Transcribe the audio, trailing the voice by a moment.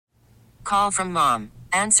Call from mom.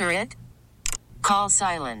 Answer it. Call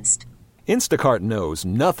silenced. Instacart knows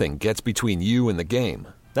nothing gets between you and the game.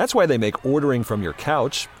 That's why they make ordering from your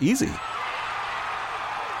couch easy.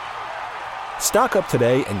 Stock up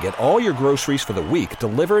today and get all your groceries for the week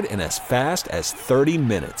delivered in as fast as 30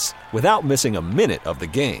 minutes without missing a minute of the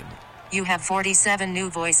game. You have 47 new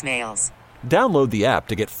voicemails. Download the app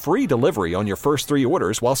to get free delivery on your first 3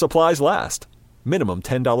 orders while supplies last. Minimum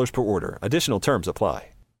 $10 per order. Additional terms apply.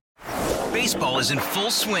 Baseball is in full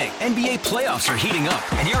swing. NBA playoffs are heating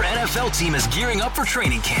up, and your NFL team is gearing up for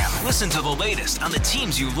training camp. Listen to the latest on the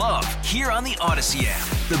teams you love here on the Odyssey app.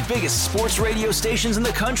 The biggest sports radio stations in the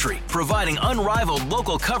country, providing unrivaled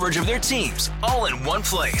local coverage of their teams, all in one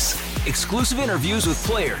place. Exclusive interviews with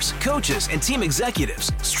players, coaches, and team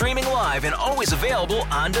executives, streaming live and always available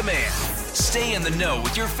on demand. Stay in the know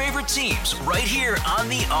with your favorite teams right here on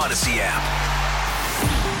the Odyssey app.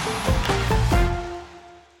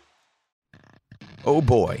 Oh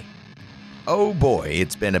boy,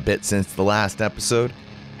 it's been a bit since the last episode.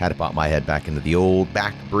 Had to pop my head back into the old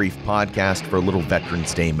Back Brief podcast for a little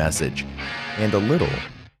Veterans Day message and a little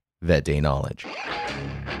Vet Day knowledge.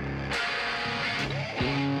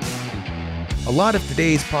 A lot of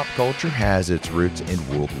today's pop culture has its roots in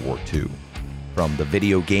World War II. From the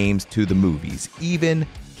video games to the movies, even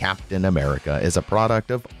Captain America is a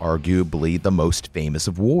product of arguably the most famous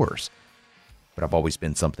of wars. But I've always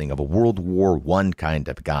been something of a World War I kind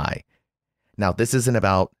of guy. Now, this isn't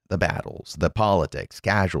about the battles, the politics,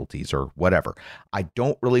 casualties, or whatever. I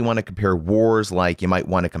don't really want to compare wars like you might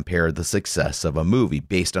want to compare the success of a movie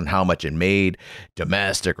based on how much it made,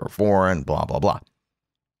 domestic or foreign, blah, blah, blah.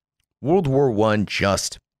 World War I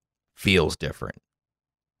just feels different.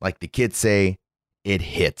 Like the kids say, it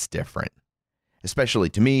hits different. Especially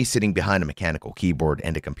to me, sitting behind a mechanical keyboard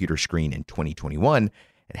and a computer screen in 2021,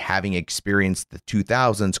 and having experienced the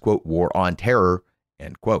 2000s, quote, war on terror,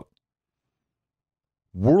 end quote.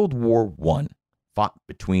 World War I, fought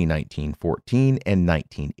between 1914 and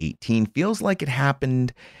 1918, feels like it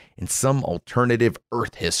happened in some alternative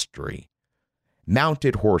Earth history.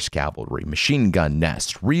 Mounted horse cavalry, machine gun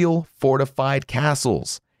nests, real fortified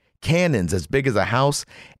castles, cannons as big as a house,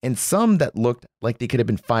 and some that looked like they could have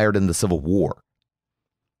been fired in the Civil War.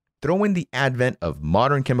 Throw in the advent of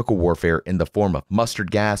modern chemical warfare in the form of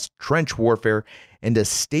mustard gas, trench warfare, and a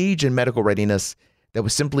stage in medical readiness that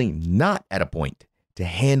was simply not at a point to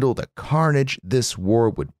handle the carnage this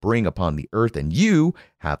war would bring upon the earth, and you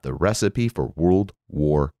have the recipe for World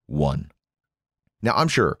War I. Now, I'm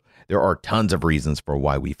sure there are tons of reasons for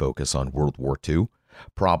why we focus on World War II.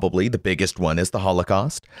 Probably the biggest one is the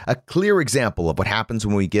Holocaust, a clear example of what happens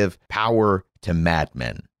when we give power to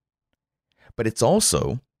madmen. But it's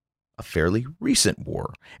also a fairly recent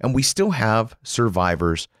war, and we still have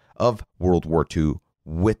survivors of World War II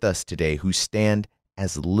with us today who stand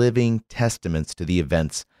as living testaments to the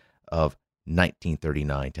events of 1939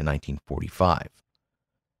 to 1945.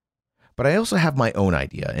 But I also have my own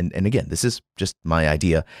idea, and again, this is just my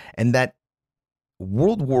idea, and that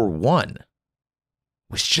World War I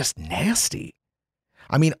was just nasty.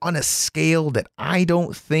 I mean, on a scale that I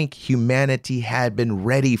don't think humanity had been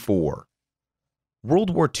ready for.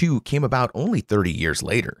 World War II came about only 30 years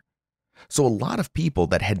later. So a lot of people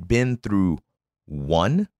that had been through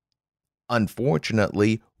one,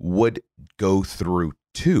 unfortunately, would go through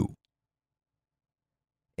two.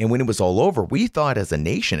 And when it was all over, we thought as a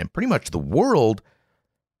nation and pretty much the world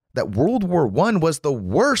that World War I was the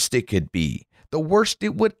worst it could be, the worst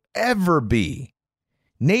it would ever be.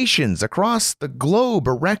 Nations across the globe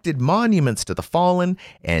erected monuments to the fallen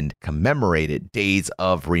and commemorated days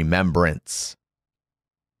of remembrance.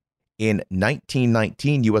 In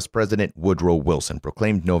 1919, U.S. President Woodrow Wilson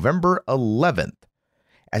proclaimed November 11th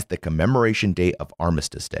as the commemoration day of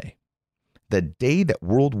Armistice Day, the day that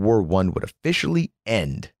World War I would officially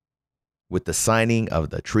end with the signing of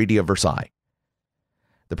the Treaty of Versailles.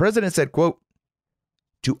 The president said, quote,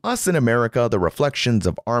 "To us in America, the reflections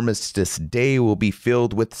of Armistice Day will be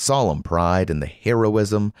filled with solemn pride in the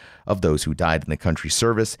heroism of those who died in the country's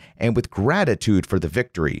service and with gratitude for the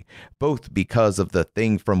victory, both because of the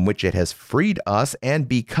thing from which it has freed us and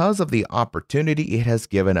because of the opportunity it has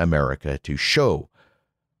given America to show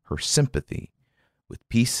her sympathy with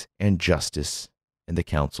peace and justice in the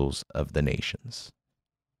councils of the nations."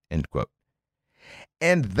 End quote.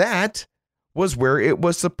 And that was where it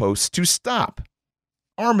was supposed to stop.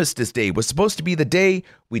 Armistice Day was supposed to be the day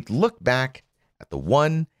we'd look back at the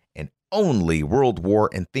one and only World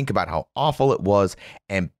War and think about how awful it was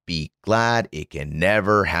and be glad it can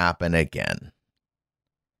never happen again.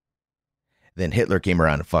 Then Hitler came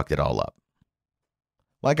around and fucked it all up.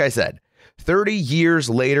 Like I said, 30 years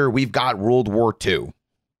later, we've got World War II.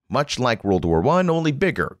 Much like World War I, only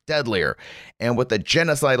bigger, deadlier, and with a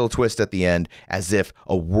genocidal twist at the end, as if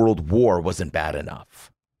a world war wasn't bad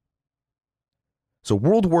enough. So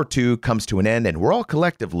World War II comes to an end, and we're all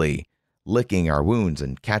collectively licking our wounds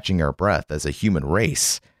and catching our breath as a human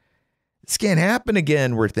race. This can't happen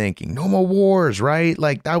again, we're thinking. No more wars, right?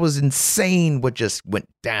 Like, that was insane what just went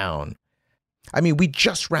down. I mean, we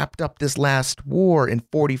just wrapped up this last war in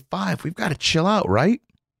 45. We've got to chill out, right?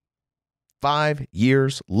 5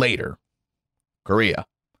 years later, Korea.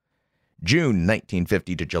 June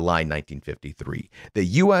 1950 to July 1953. The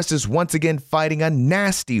U.S. is once again fighting a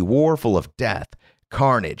nasty war full of death,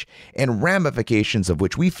 carnage, and ramifications of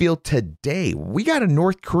which we feel today. We got a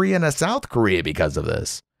North Korea and a South Korea because of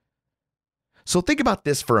this. So think about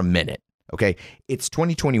this for a minute, okay? It's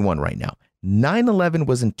 2021 right now. 9/11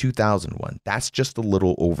 was in 2001. That's just a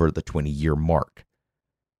little over the 20-year mark.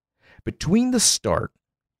 Between the start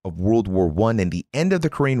of World War I and the end of the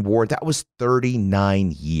Korean War, that was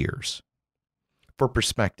 39 years. For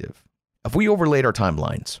perspective, if we overlaid our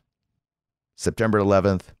timelines, September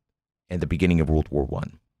 11th and the beginning of World War I,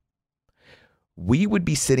 we would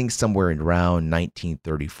be sitting somewhere around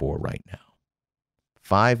 1934 right now.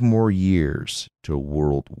 5 more years to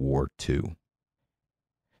World War II.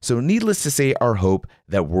 So needless to say, our hope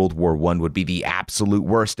that World War I would be the absolute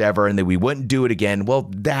worst ever and that we wouldn't do it again, well,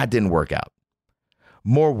 that didn't work out.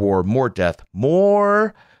 More war, more death,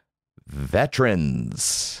 more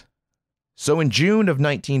veterans. So in June of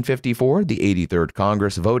 1954, the 83rd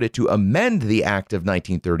Congress voted to amend the Act of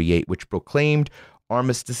 1938, which proclaimed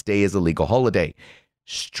Armistice Day as a legal holiday,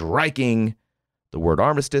 striking the word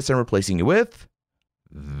armistice and replacing it with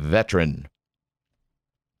veteran.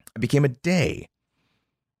 It became a day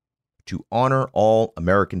to honor all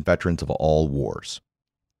American veterans of all wars.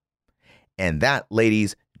 And that,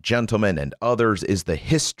 ladies, gentlemen, and others, is the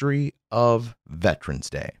history of Veterans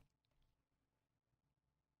Day.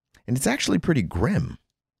 And it's actually pretty grim.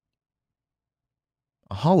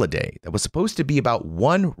 A holiday that was supposed to be about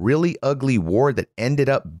one really ugly war that ended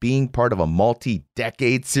up being part of a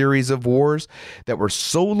multi-decade series of wars that were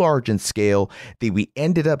so large in scale that we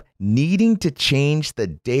ended up needing to change the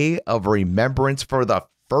day of remembrance for the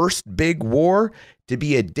first big war to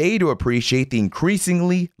be a day to appreciate the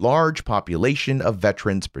increasingly large population of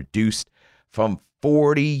veterans produced from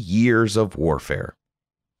 40 years of warfare.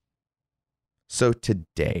 So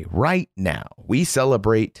today, right now, we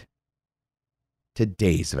celebrate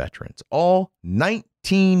today's veterans, all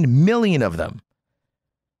 19 million of them.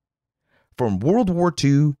 From World War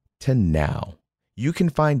II to now, you can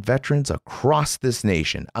find veterans across this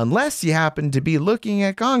nation, unless you happen to be looking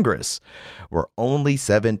at Congress, where only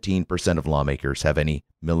 17% of lawmakers have any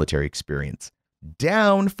military experience,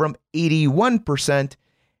 down from 81%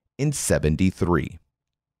 in 73.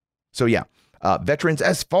 So yeah, veterans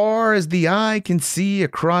as far as the eye can see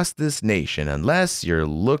across this nation, unless you're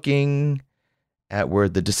looking at where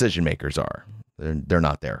the decision makers are. They're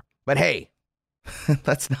not there. But hey,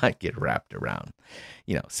 let's not get wrapped around,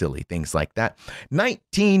 silly things like that.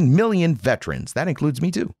 19 million veterans. That includes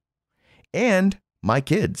me too. And my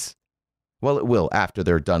kids. Well, it will after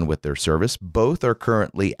they're done with their service. Both are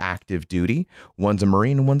currently active duty. One's a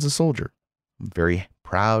Marine and one's a soldier. I'm very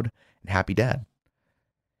proud and happy dad.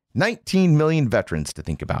 19 million veterans to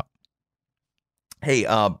think about. Hey,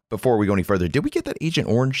 before we go any further, did we get that Agent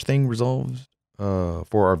Orange thing resolved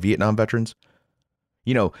for our Vietnam veterans?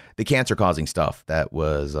 The cancer-causing stuff that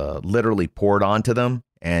was literally poured onto them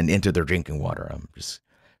and into their drinking water. I'm just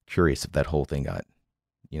curious if that whole thing got,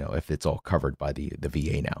 if it's all covered by the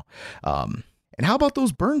VA now. And how about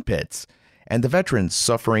those burn pits and the veterans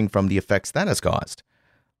suffering from the effects that has caused?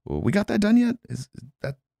 Well, we got that done yet?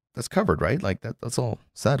 That's covered, right? Like that's all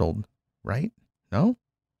settled, right? No?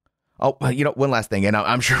 Oh, one last thing, and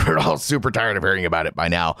I'm sure we're all super tired of hearing about it by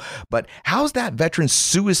now, but how's that veteran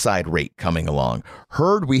suicide rate coming along?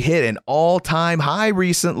 Heard we hit an all-time high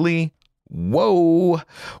recently. Whoa,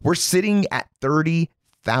 we're sitting at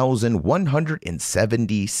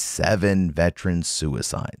 30,177 veteran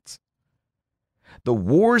suicides. The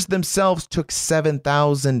wars themselves took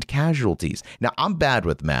 7,000 casualties. Now, I'm bad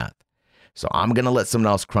with math, so I'm going to let someone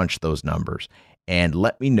else crunch those numbers. And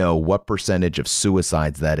let me know what percentage of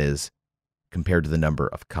suicides that is compared to the number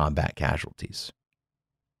of combat casualties.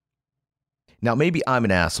 Now, maybe I'm an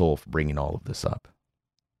asshole for bringing all of this up.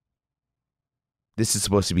 This is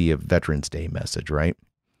supposed to be a Veterans Day message, right?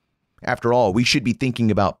 After all, we should be thinking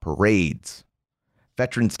about parades,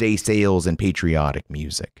 Veterans Day sales, and patriotic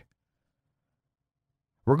music.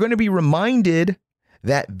 We're going to be reminded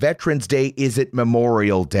that Veterans Day isn't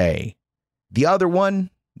Memorial Day. The other one,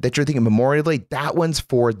 that you're thinking Memorial Day, that one's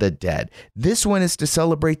for the dead. This one is to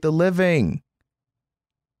celebrate the living.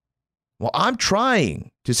 Well, I'm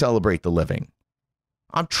trying to celebrate the living.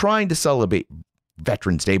 I'm trying to celebrate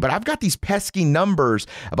Veterans Day, but I've got these pesky numbers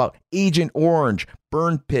about Agent Orange,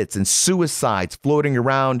 burn pits, and suicides floating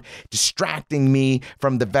around, distracting me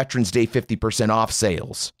from the Veterans Day 50% off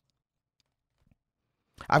sales.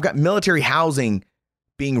 I've got military housing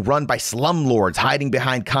being run by slumlords hiding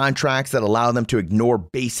behind contracts that allow them to ignore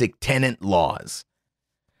basic tenant laws.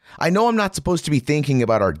 I know I'm not supposed to be thinking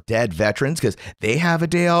about our dead veterans because they have a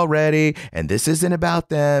day already, and this isn't about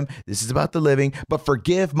them. This is about the living. But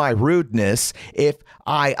forgive my rudeness if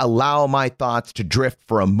I allow my thoughts to drift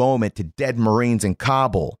for a moment to dead Marines in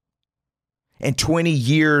Kabul and 20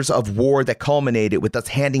 years of war that culminated with us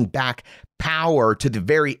handing back power to the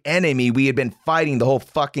very enemy we had been fighting the whole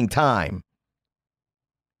fucking time.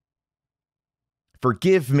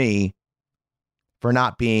 Forgive me for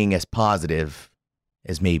not being as positive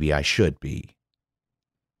as maybe I should be.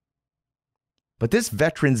 But this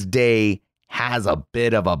Veterans Day has a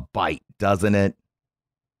bit of a bite, doesn't it?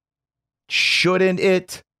 Shouldn't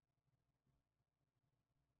it?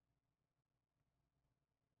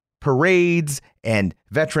 Parades and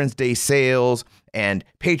Veterans Day sales and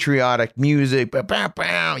patriotic music.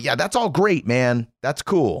 Yeah, that's all great, man. That's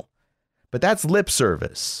cool. But that's lip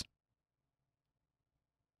service.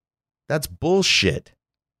 That's bullshit.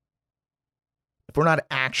 If we're not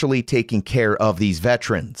actually taking care of these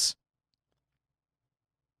veterans,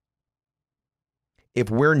 if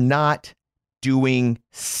we're not doing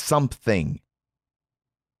something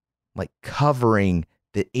like covering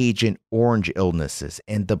the Agent Orange illnesses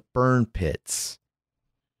and the burn pits,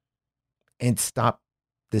 and stop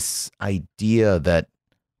this idea that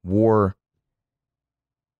war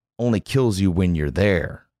only kills you when you're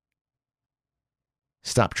there.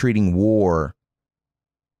 Stop treating war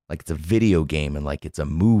like it's a video game and like it's a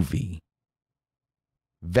movie.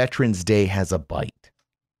 Veterans Day has a bite.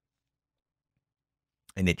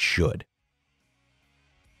 And it should.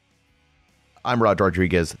 I'm Rod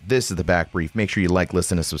Rodriguez. This is The Back Brief. Make sure you like,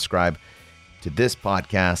 listen, and subscribe to this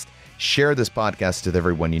podcast. Share this podcast with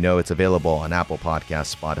everyone you know. It's available on Apple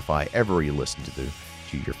Podcasts, Spotify, everywhere you listen to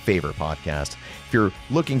your favorite podcast. If you're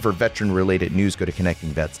looking for veteran-related news, go to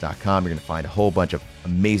connectingvets.com. You're going to find a whole bunch of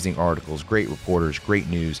amazing articles, great reporters, great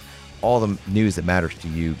news, all the news that matters to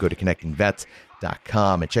you. Go to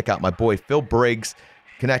connectingvets.com and check out my boy Phil Briggs,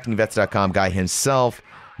 connectingvets.com guy himself,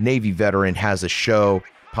 Navy veteran, has a show,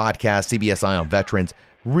 podcast, CBS Eye on Veterans.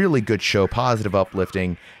 Really good show, positive,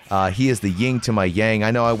 uplifting. He is the yin to my yang.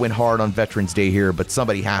 I know I went hard on Veterans Day here, but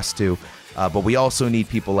somebody has to. But we also need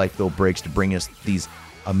people like Phil Briggs to bring us these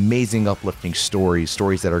amazing, uplifting stories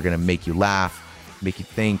that are going to make you laugh, make you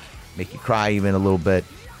think, make you cry even a little bit.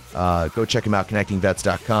 Go check him out,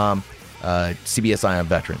 connectingvets.com. CBS Eye on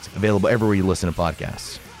Veterans, available everywhere you listen to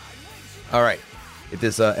podcasts. All right. If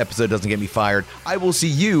this episode doesn't get me fired, I will see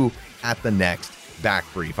you at the next Back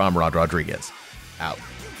Brief. I'm Rod Rodriguez. Out.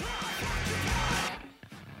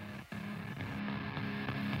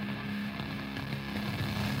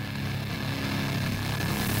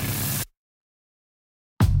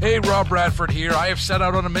 Hey, Rob Bradford here. I have set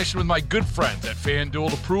out on a mission with my good friends at FanDuel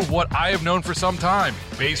to prove what I have known for some time.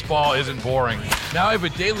 Baseball isn't boring. Now I have a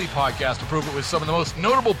daily podcast to prove it with some of the most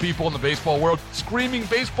notable people in the baseball world, screaming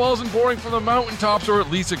baseball isn't boring from the mountaintops, or at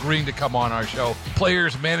least agreeing to come on our show.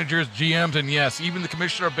 Players, managers, GMs, and yes, even the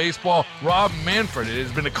commissioner of baseball, Rob Manfred. It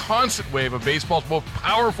has been a constant wave of baseball's most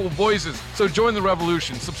powerful voices. So join the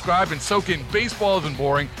revolution. Subscribe and soak in Baseball Isn't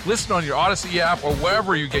Boring. Listen on your Odyssey app or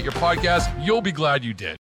wherever you get your podcasts. You'll be glad you did.